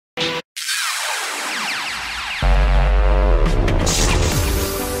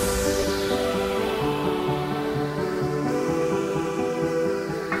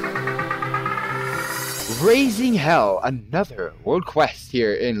Razing Hell, another world quest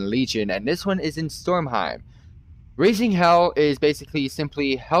here in Legion, and this one is in Stormheim. Razing Hell is basically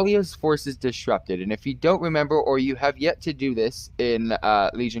simply Helia's forces disrupted, and if you don't remember or you have yet to do this in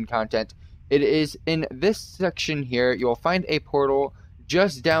Legion content, it is in this section here. You'll find a portal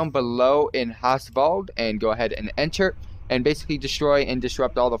just down below in Hasvald, and go ahead and enter and basically destroy and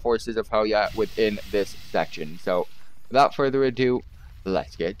disrupt all the forces of Helia within this section. So without further ado,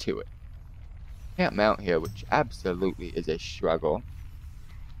 let's get to it. Can't mount here, which absolutely is a struggle.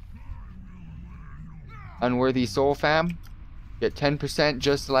 Unworthy soul fam, get 10%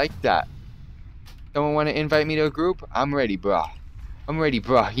 just like that. Someone want to invite me to a group? I'm ready, brah. I'm ready,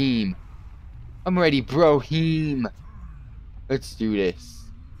 Brahim. I'm ready, Brohim. Let's do this.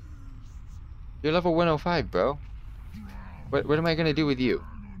 You're level 105, bro. What am I gonna do with you?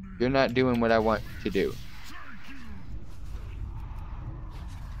 You're not doing what I want to do.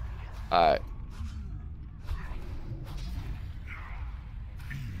 Alright.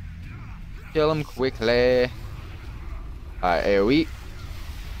 Kill him quickly. Alright, AoE.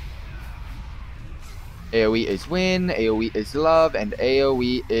 AoE is win, AoE is love, and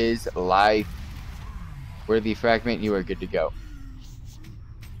AoE is life. Worthy fragment, you are good to go.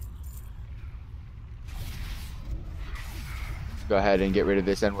 Go ahead and get rid of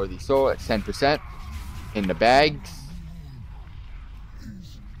this unworthy soul at 10% in the bags.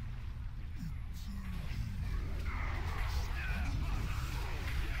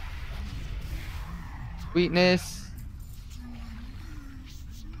 Sweetness.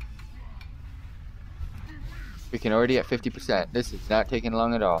 We can already at 50%. This is not taking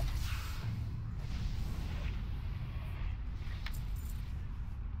long at all.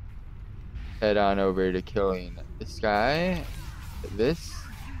 Head on over to killing this guy. This.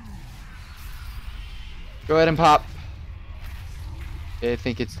 Go ahead and pop. I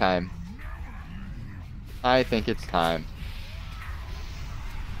think it's time. I think it's time.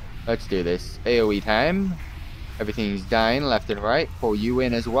 Let's do this. AoE time. Everything's dying left and right. Pull you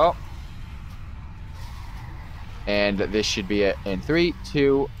in as well. And this should be it in 3,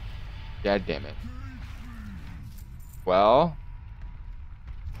 2. God damn it. Well.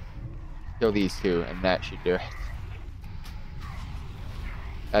 Kill these two, and that should do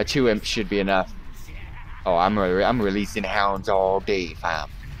it. 2 imps should be enough. Oh, I'm releasing hounds all day, fam.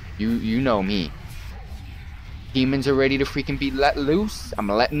 You know me. Demons are ready to freaking be let loose. I'm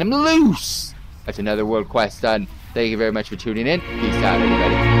letting them loose. That's another world quest done. Thank you very much for tuning in. Peace out,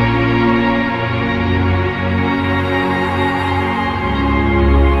 everybody.